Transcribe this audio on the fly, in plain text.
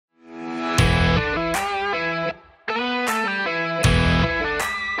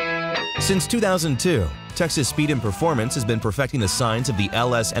Since 2002, Texas Speed and Performance has been perfecting the science of the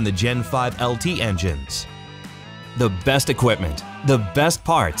LS and the Gen 5 LT engines. The best equipment, the best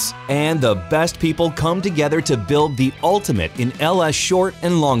parts, and the best people come together to build the ultimate in LS short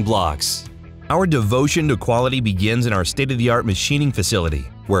and long blocks. Our devotion to quality begins in our state-of-the-art machining facility,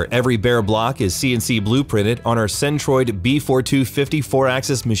 where every bare block is CNC blueprinted on our Centroid B4250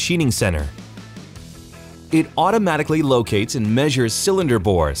 4-axis machining center. It automatically locates and measures cylinder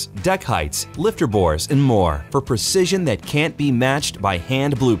bores, deck heights, lifter bores, and more for precision that can't be matched by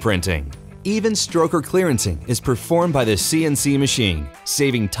hand blueprinting. Even stroker clearancing is performed by the CNC machine,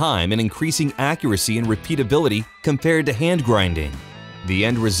 saving time and increasing accuracy and repeatability compared to hand grinding. The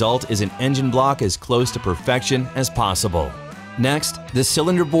end result is an engine block as close to perfection as possible. Next, the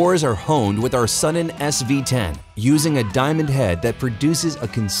cylinder bores are honed with our Sunnen SV10, using a diamond head that produces a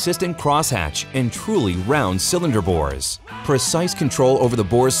consistent crosshatch and truly round cylinder bores. Precise control over the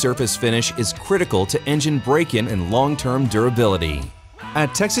bore's surface finish is critical to engine break-in and long-term durability.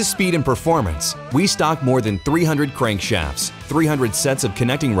 At Texas Speed and Performance, we stock more than 300 crankshafts, 300 sets of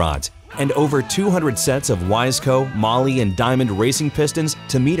connecting rods, and over 200 sets of Wiseco, Mahle, and Diamond racing pistons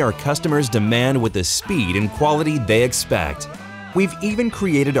to meet our customers' demand with the speed and quality they expect. We've even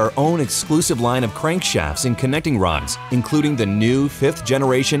created our own exclusive line of crankshafts and connecting rods, including the new 5th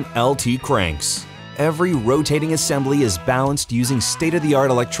generation LT cranks. Every rotating assembly is balanced using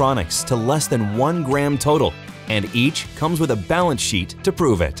state-of-the-art electronics to less than 1 gram total, and each comes with a balance sheet to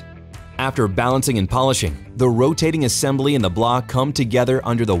prove it. After balancing and polishing, the rotating assembly and the block come together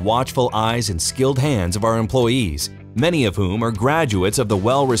under the watchful eyes and skilled hands of our employees, many of whom are graduates of the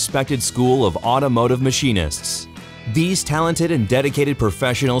well-respected School of Automotive Machinists. These talented and dedicated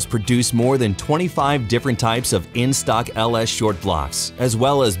professionals produce more than 25 different types of in-stock LS short blocks, as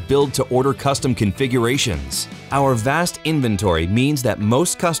well as build-to-order custom configurations. Our vast inventory means that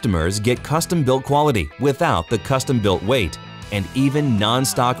most customers get custom-built quality without the custom-built weight, and even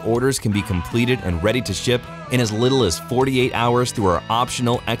non-stock orders can be completed and ready to ship in as little as 48 hours through our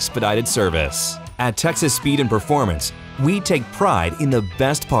optional expedited service. At Texas Speed and Performance, we take pride in the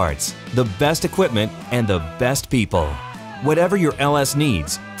best parts, the best equipment, and the best people. Whatever your LS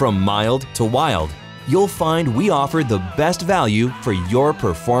needs, from mild to wild, you'll find we offer the best value for your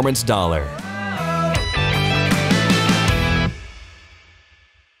performance dollar.